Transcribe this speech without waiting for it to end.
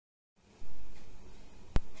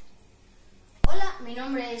mi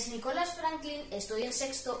nombre es Nicolás Franklin, estoy en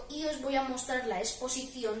sexto y os voy a mostrar la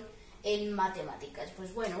exposición en matemáticas.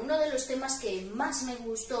 Pues bueno, uno de los temas que más me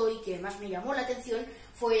gustó y que más me llamó la atención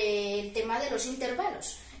fue el tema de los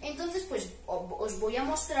intervalos. Entonces, pues os voy a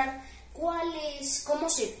mostrar cómo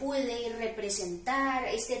se puede representar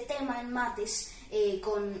este tema en mates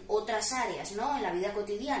con otras áreas, ¿no? En la vida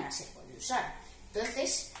cotidiana se puede usar.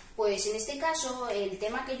 Entonces, pues en este caso, el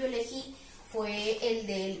tema que yo elegí fue el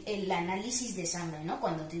del análisis de sangre, ¿no?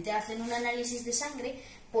 Cuando te hacen un análisis de sangre,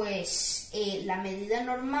 pues la medida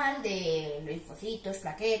normal de linfocitos,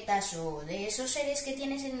 plaquetas o de esos seres que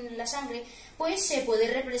tienes en la sangre, pues se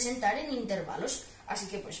puede representar en intervalos. Así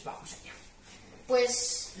que pues vamos allá.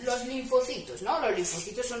 Pues los linfocitos, ¿no? Los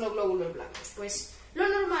linfocitos son los glóbulos blancos. Pues lo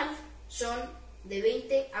normal son de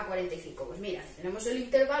 20 a 45. Pues mira, tenemos el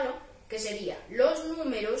intervalo, que sería los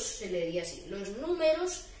números, se le diría así, los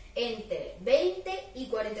números entre 20 y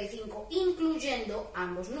 45, incluyendo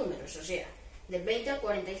ambos números, o sea, del 20 al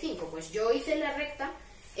 45. Pues yo hice la recta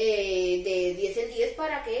de 10 en 10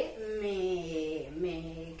 para que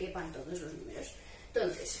me quepan todos los números.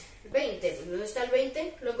 Entonces, 20, pues ¿dónde está el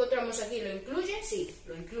 20? ¿Lo encontramos aquí? ¿Lo incluye? Sí,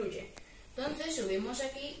 lo incluye. Entonces subimos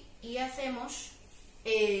aquí y hacemos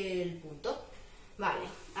el punto. Vale,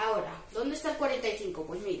 ahora, ¿dónde está el 45?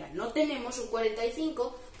 Pues mira, no tenemos un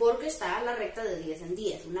 45 porque está la recta de 10 en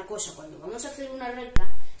 10. Una cosa, cuando vamos a hacer una recta,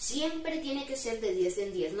 siempre tiene que ser de 10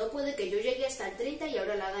 en 10. No puede que yo llegue hasta el 30 y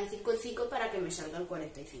ahora la haga en 5 en 5 para que me salga el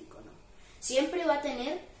 45, no. Siempre va a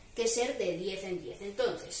tener que ser de 10 en 10.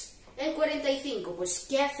 Entonces, el 45, pues,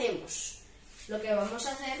 ¿qué hacemos? Lo que vamos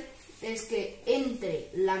a hacer es que entre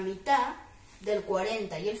la mitad del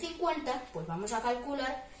 40 y el 50, pues vamos a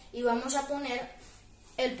calcular y vamos a poner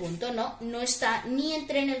el punto, no está ni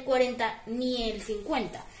entre en el 40 ni el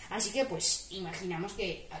 50. Así que pues imaginamos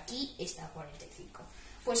que aquí está 45.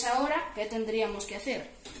 Pues ahora, ¿qué tendríamos que hacer?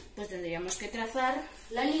 Pues tendríamos que trazar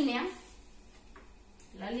la línea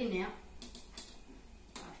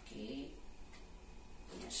aquí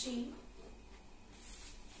y así,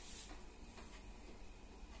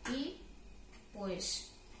 y pues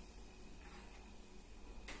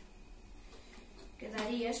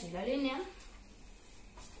quedaría así la línea.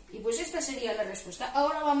 Y pues esta sería la respuesta.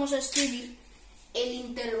 Ahora vamos a escribir el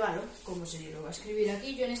intervalo, como se lo va a escribir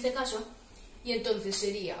aquí yo en este caso, y entonces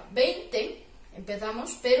sería 20,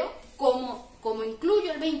 empezamos, pero como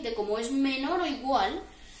incluyo el 20, como es menor o igual,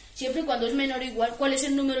 siempre y cuando es menor o igual, ¿cuál es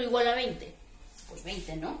el número igual a 20? Pues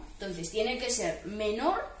 20, ¿no? Entonces tiene que ser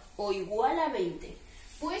menor o igual a 20.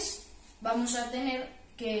 Pues vamos a tener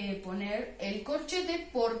que poner el corchete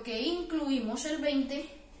porque incluimos el 20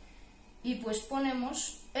 y pues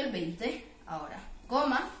ponemos el 20. Ahora,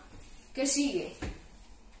 coma, ¿qué sigue?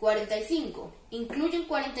 45. Incluyen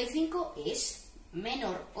 45 es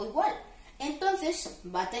menor o igual. Entonces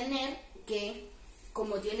va a tener que,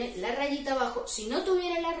 como tiene la rayita abajo, si no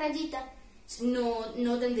tuviera la rayita,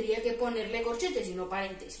 no tendría que ponerle corchete, sino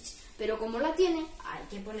paréntesis. Pero como la tiene, hay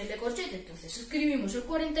que ponerle corchete. Entonces escribimos el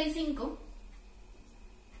 45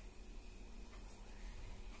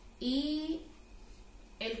 y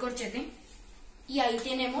el corchete, y ahí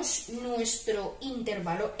tenemos nuestro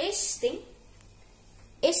intervalo.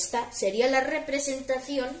 Esta sería la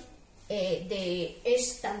representación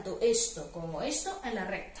tanto esto como esto en la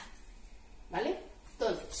recta, ¿vale?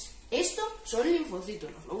 Entonces, esto son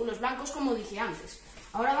linfocitos, los glóbulos blancos, como dije antes.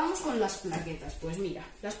 Ahora vamos con las plaquetas. Pues mira,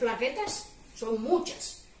 las plaquetas son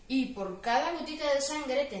muchas y por cada gotita de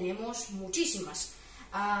sangre tenemos muchísimas.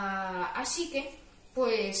 Así que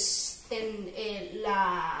pues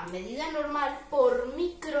la medida normal por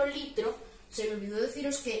microlitro, se me olvidó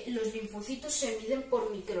deciros que los linfocitos se miden por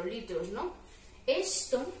microlitros, ¿no?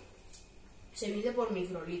 Esto se mide por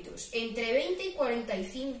microlitros, entre 20 y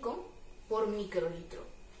 45 por microlitro.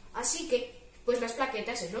 Así que, pues las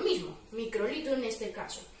plaquetas es lo mismo, microlitro en este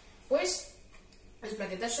caso. Pues las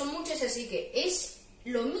plaquetas son muchas, así que es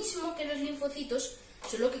lo mismo que los linfocitos,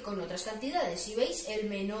 solo que con otras cantidades. Si veis, el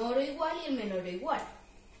menor o igual y el menor o igual,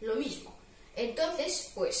 lo mismo.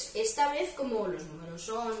 Entonces, pues esta vez, como los números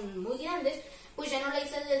son muy grandes, pues ya no la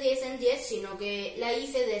hice de 10 en 10, sino que la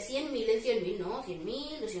hice de 100.000 en 100.000, ¿no?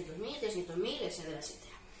 100.000, 200.000, 300.000, etcétera,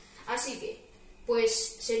 etcétera. Así que,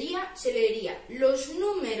 pues se leería los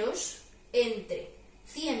números entre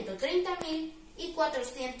 130.000 y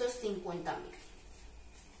 450.000.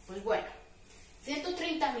 Pues bueno,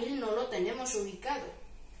 130.000 no lo tenemos ubicado,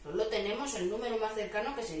 solo tenemos el número más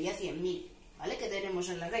cercano, que sería 100.000, ¿vale? Que tenemos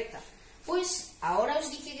en la recta. Pues ahora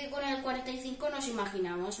os dije que con el 45 nos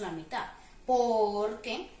imaginamos la mitad,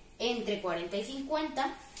 porque entre 40 y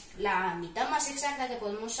 50 la mitad más exacta que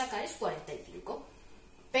podemos sacar es 45.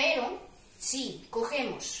 Pero si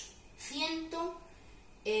cogemos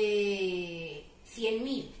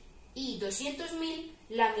 100.000 y 200.000,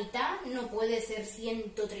 la mitad no puede ser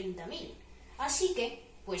 130.000. Así que,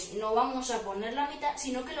 pues no vamos a poner la mitad,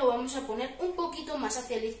 sino que lo vamos a poner un poquito más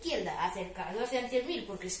hacia la izquierda, acercado hacia el 100.000,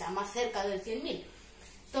 porque está más cerca del 100.000.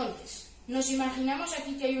 Entonces, nos imaginamos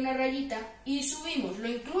aquí que hay una rayita y subimos. ¿Lo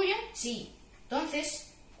incluye? Sí. Entonces,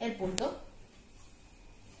 el punto.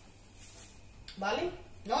 ¿Vale?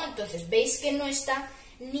 ¿No? Entonces, veis que no está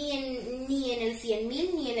ni en el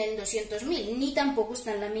 100.000 ni en el 200.000, ni tampoco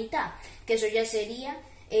está en la mitad, que eso ya sería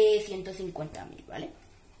 150.000, ¿vale?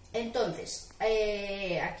 Entonces,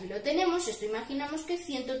 aquí lo tenemos, esto imaginamos que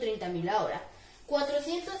 130.000 ahora.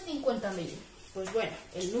 450.000, pues bueno,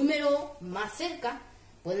 el número más cerca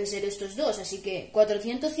pueden ser estos dos, así que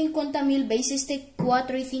 450.000, ¿veis este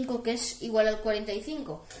 4 y 5 que es igual al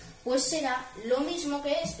 45? Pues será lo mismo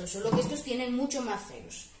que esto, solo que estos tienen mucho más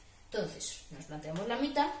ceros. Entonces, nos planteamos la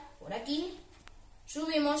mitad por aquí,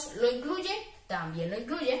 subimos, ¿lo incluye? También lo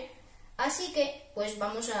incluye. Así que, pues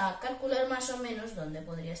vamos a calcular más o menos dónde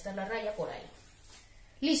podría estar la raya, por ahí.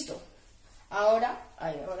 Listo. Ahora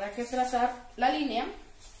habrá que trazar la línea.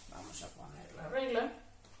 Vamos a poner la regla.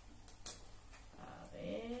 A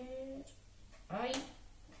ver. Ahí.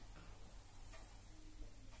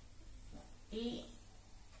 Y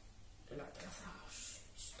la trazamos.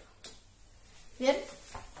 Listo. Bien.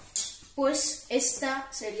 Pues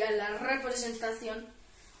esta sería la representación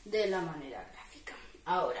de la manera gráfica.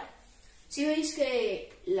 Ahora, si veis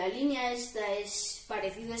que la línea esta es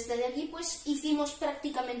parecida a esta de aquí, pues hicimos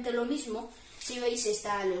prácticamente lo mismo. Si veis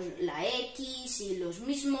está la X y los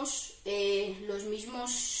mismos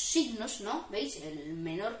signos, ¿no? ¿Veis? El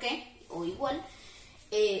menor que o igual.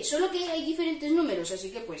 Solo que hay diferentes números,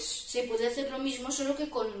 así que pues se puede hacer lo mismo, solo que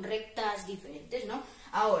con rectas diferentes, ¿no?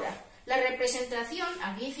 Ahora, la representación,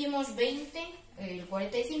 aquí hicimos 20, el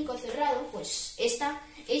 45 cerrado, pues este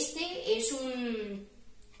es un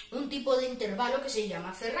tipo de intervalo que se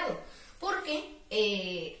llama cerrado,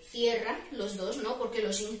 porque cierra los dos, ¿no? Porque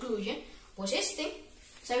los incluye. Pues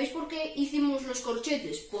 ¿sabéis por qué hicimos los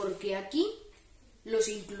corchetes? Porque aquí los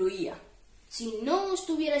incluía. Si no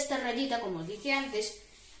estuviera esta rayita, como os dije antes,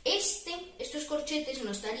 estos corchetes no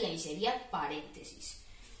estarían y sería paréntesis.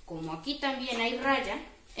 Como aquí también hay raya,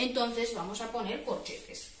 entonces vamos a poner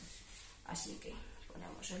corchetes. Así que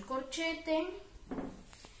ponemos el corchete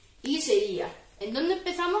y sería, ¿en dónde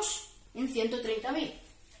empezamos? En 130.000.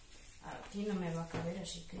 Aquí no me va a caber,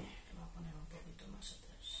 así que lo voy a poner un poquito más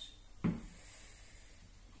atrás.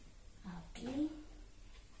 Aquí.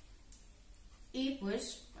 Y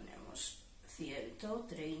pues ponemos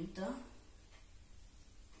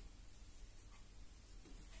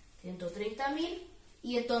 130.000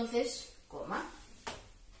 y entonces, coma.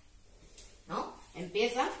 ¿No?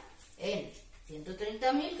 Empieza en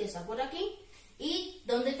 130.000, que está por aquí, y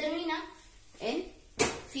 ¿dónde termina? En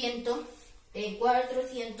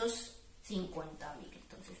 450.000.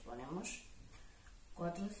 Entonces ponemos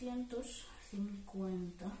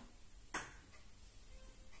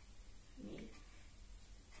 450.000.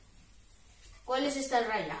 ¿Cuál es esta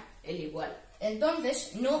raya? El igual.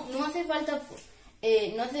 Entonces, no hace falta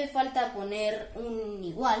poner un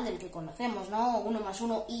igual del que conocemos, ¿no? 1 más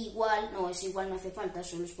 1 igual, no, es igual, no hace falta,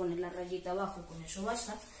 solo es poner la rayita abajo, con eso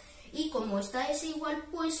basta. Y como está ese igual,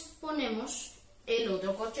 pues ponemos el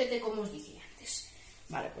otro corchete, como os dije antes.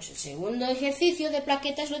 Vale, pues el segundo ejercicio de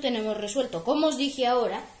plaquetas lo tenemos resuelto. Como os dije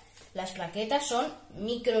ahora, las plaquetas son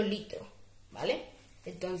microlitro, ¿vale?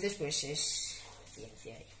 Entonces, pues es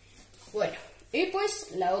ciencia ahí. Bueno, y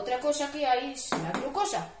pues la otra cosa que hay es la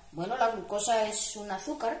glucosa. Bueno, la glucosa es un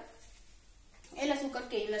azúcar, el azúcar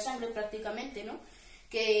que hay en la sangre prácticamente, ¿no?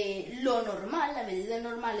 Que lo normal, la medida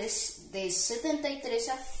normal es de 73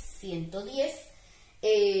 a 110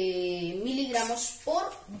 miligramos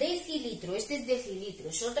por decilitro. Este es decilitro,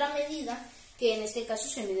 es otra medida que en este caso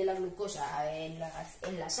se mide la glucosa. En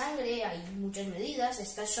la sangre hay muchas medidas,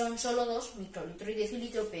 estas son solo dos, microlitro y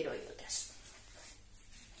decilitro, pero hay otras.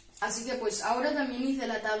 Así que pues ahora también hice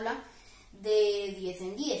la tabla de 10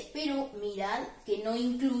 en 10, pero mirad que no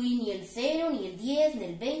incluí ni el 0, ni el 10, ni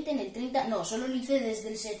el 20, ni el 30, no, solo lo hice desde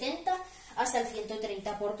el 70 hasta el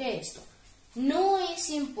 130. ¿Por qué esto? No es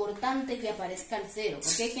importante que aparezca el 0,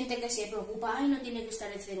 porque hay gente que se preocupa, ay, no tiene que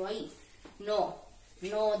estar el 0 ahí. No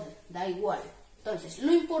da igual. Entonces,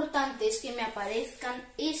 lo importante es que me aparezcan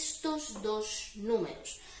estos dos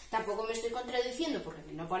números. Tampoco me estoy contradiciendo, porque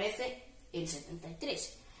no aparece el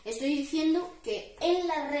 73. Estoy diciendo que en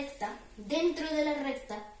la recta, dentro de la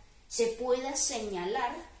recta, se pueda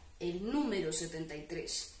señalar el número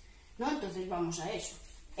 73, ¿no? Entonces vamos a eso.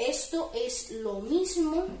 Esto es lo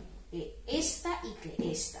mismo esta y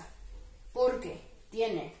que esta, porque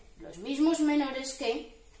tiene los mismos menores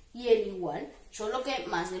que y el igual, solo que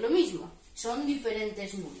más de lo mismo, son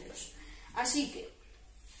diferentes números. Así que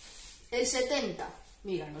el 70,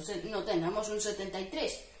 mira, no tenemos un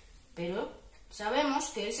 73, pero sabemos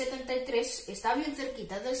que el 73 está bien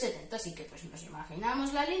cerquita del 70, así que pues nos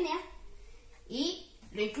imaginamos la línea y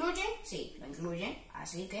 ¿lo incluye? Sí, lo incluye,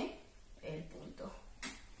 así que el punto.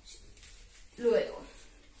 Luego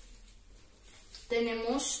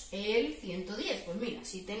tenemos el 110, pues mira,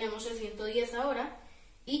 si tenemos el 110 ahora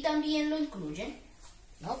y también lo incluye,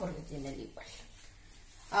 ¿no? Porque tiene el igual.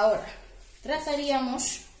 Ahora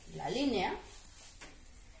trazaríamos la línea,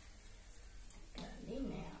 aquí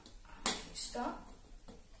está,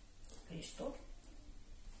 esto,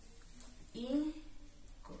 y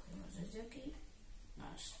cogemos desde aquí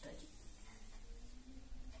hasta allí.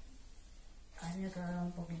 Ahí me ha quedado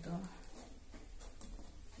un poquito,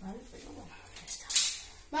 ¿vale? Pero bueno, ya está.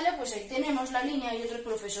 Vale, pues ahí tenemos la línea. Hay otros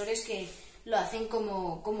profesores que lo hacen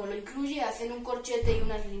como lo incluye, hacen un corchete y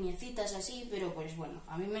unas lineecitas así, pero pues bueno,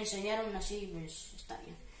 a mí me enseñaron así, pues está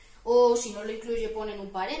bien. O si no lo incluye ponen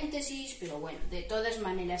un paréntesis, pero bueno, de todas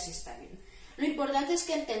maneras está bien. Lo importante es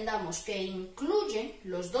que entendamos que incluye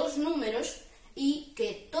los dos números y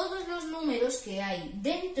que todos los números que hay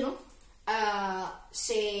dentro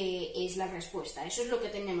es la respuesta. Eso es lo que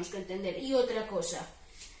tenemos que entender. Y otra cosa,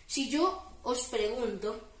 si yo os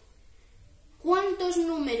pregunto ¿cuántos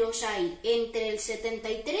números hay entre el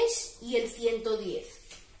 73 y el 110?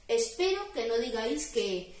 Espero que no digáis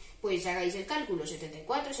que pues hagáis el cálculo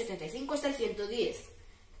 74, 75 hasta el 110,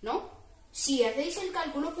 ¿no? Si hacéis el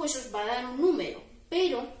cálculo pues os va a dar un número,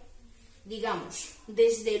 pero digamos,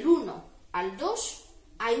 desde el 1 al 2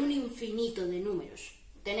 hay un infinito de números.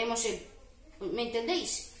 Tenemos ¿me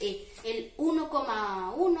entendéis? El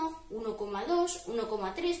 1,1, 1,2,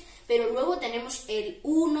 1,3, pero luego tenemos el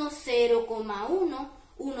 10,1,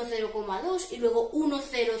 10,2 y luego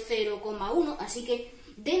 100,1, así que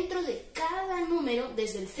dentro de cada número,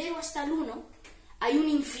 desde el 0 hasta el 1, hay un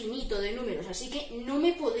infinito de números, así que no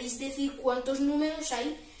me podéis decir cuántos números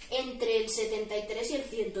hay entre el 73 y el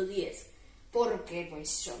 110, porque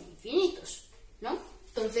pues son infinitos, ¿no?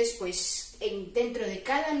 Entonces, pues, dentro de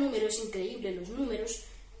cada número, es increíble los números,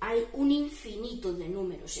 hay un infinito de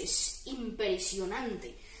números, es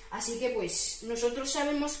impresionante. Así que, pues, nosotros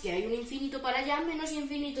sabemos que hay un infinito para allá, menos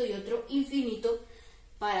infinito, y otro infinito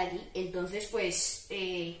para allí. Entonces, pues,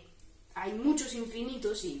 hay muchos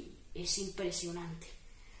infinitos y es impresionante.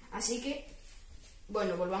 Así que,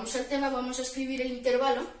 bueno, volvamos al tema, vamos a escribir el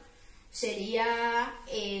intervalo. Sería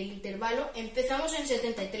el intervalo, empezamos en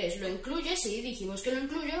 73, lo incluye, sí, dijimos que lo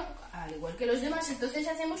incluyo, al igual que los demás, entonces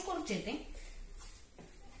hacemos corchete.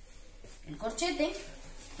 El corchete,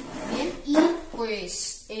 bien, y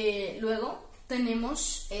pues luego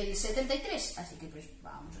tenemos el 73, así que pues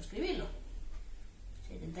vamos a escribirlo.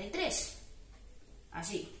 73,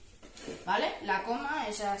 así, ¿vale? La coma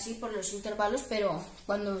es así por los intervalos, pero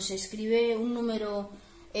cuando se escribe un número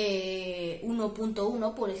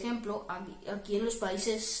 1.1, por ejemplo, aquí en los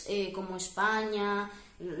países como España,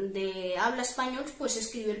 de habla español, pues se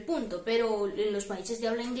escribe el punto, pero en los países de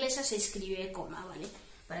habla inglesa se escribe coma, ¿vale?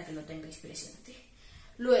 Para que lo tengáis presente.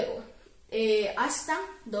 Luego, ¿hasta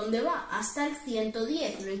dónde va? Hasta el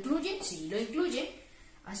 110. ¿Lo incluye? Sí, lo incluye.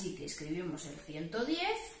 Así que escribimos el 110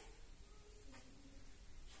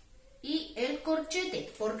 y el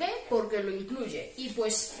corchete. ¿Por qué? Porque lo incluye. Y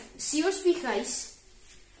pues, si os fijáis,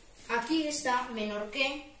 aquí está menor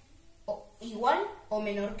que, o igual o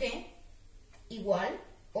menor que, igual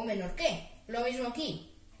o menor que. Lo mismo aquí,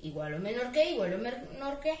 igual o menor que, igual o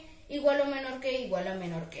menor que, igual o menor que, igual o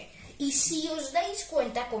menor que. Y si os dais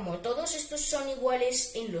cuenta, como todos estos son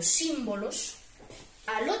iguales en los símbolos,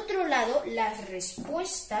 al otro lado las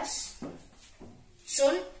respuestas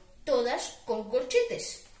son todas con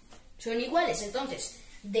corchetes. Son iguales, entonces,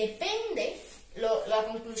 la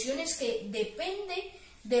conclusión es que depende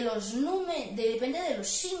de los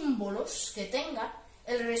símbolos que tenga,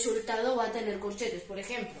 el resultado va a tener corchetes. Por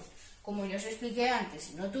ejemplo, como yo os expliqué antes,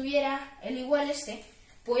 si no tuviera el igual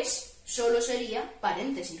pues solo sería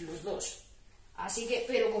paréntesis los dos. Así que,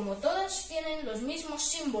 pero como todas tienen los mismos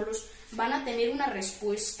símbolos, van a tener una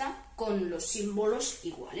respuesta con los símbolos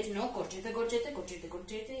iguales, ¿no? Corchete, corchete, corchete,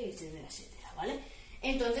 corchete, etcétera, etcétera, ¿vale?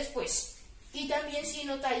 Entonces, pues, y también si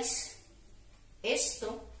notáis,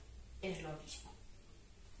 esto es lo mismo,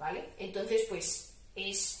 ¿vale? Entonces, pues,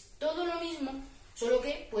 es todo lo mismo, solo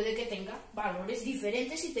que puede que tenga valores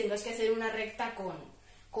diferentes y tengas que hacer una recta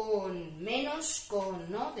con menos,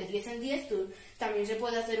 ¿no? De 10 en 10, también se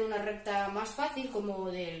puede hacer una recta más fácil, como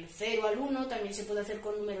del 0 al 1, también se puede hacer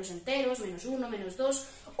con números enteros, menos 1, menos 2,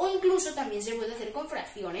 o incluso también se puede hacer con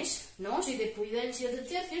fracciones, ¿no? Si te piden 7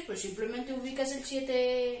 tercios, pues simplemente ubicas el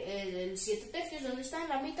 7 tercios donde está, en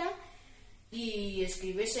la mitad, y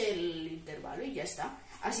escribes el intervalo y ya está.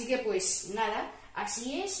 Así que pues nada,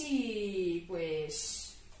 así es y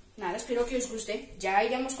pues... nada, espero que os guste. Ya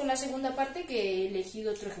iremos con la segunda parte, que he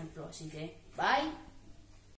elegido otro ejemplo. Así que, bye.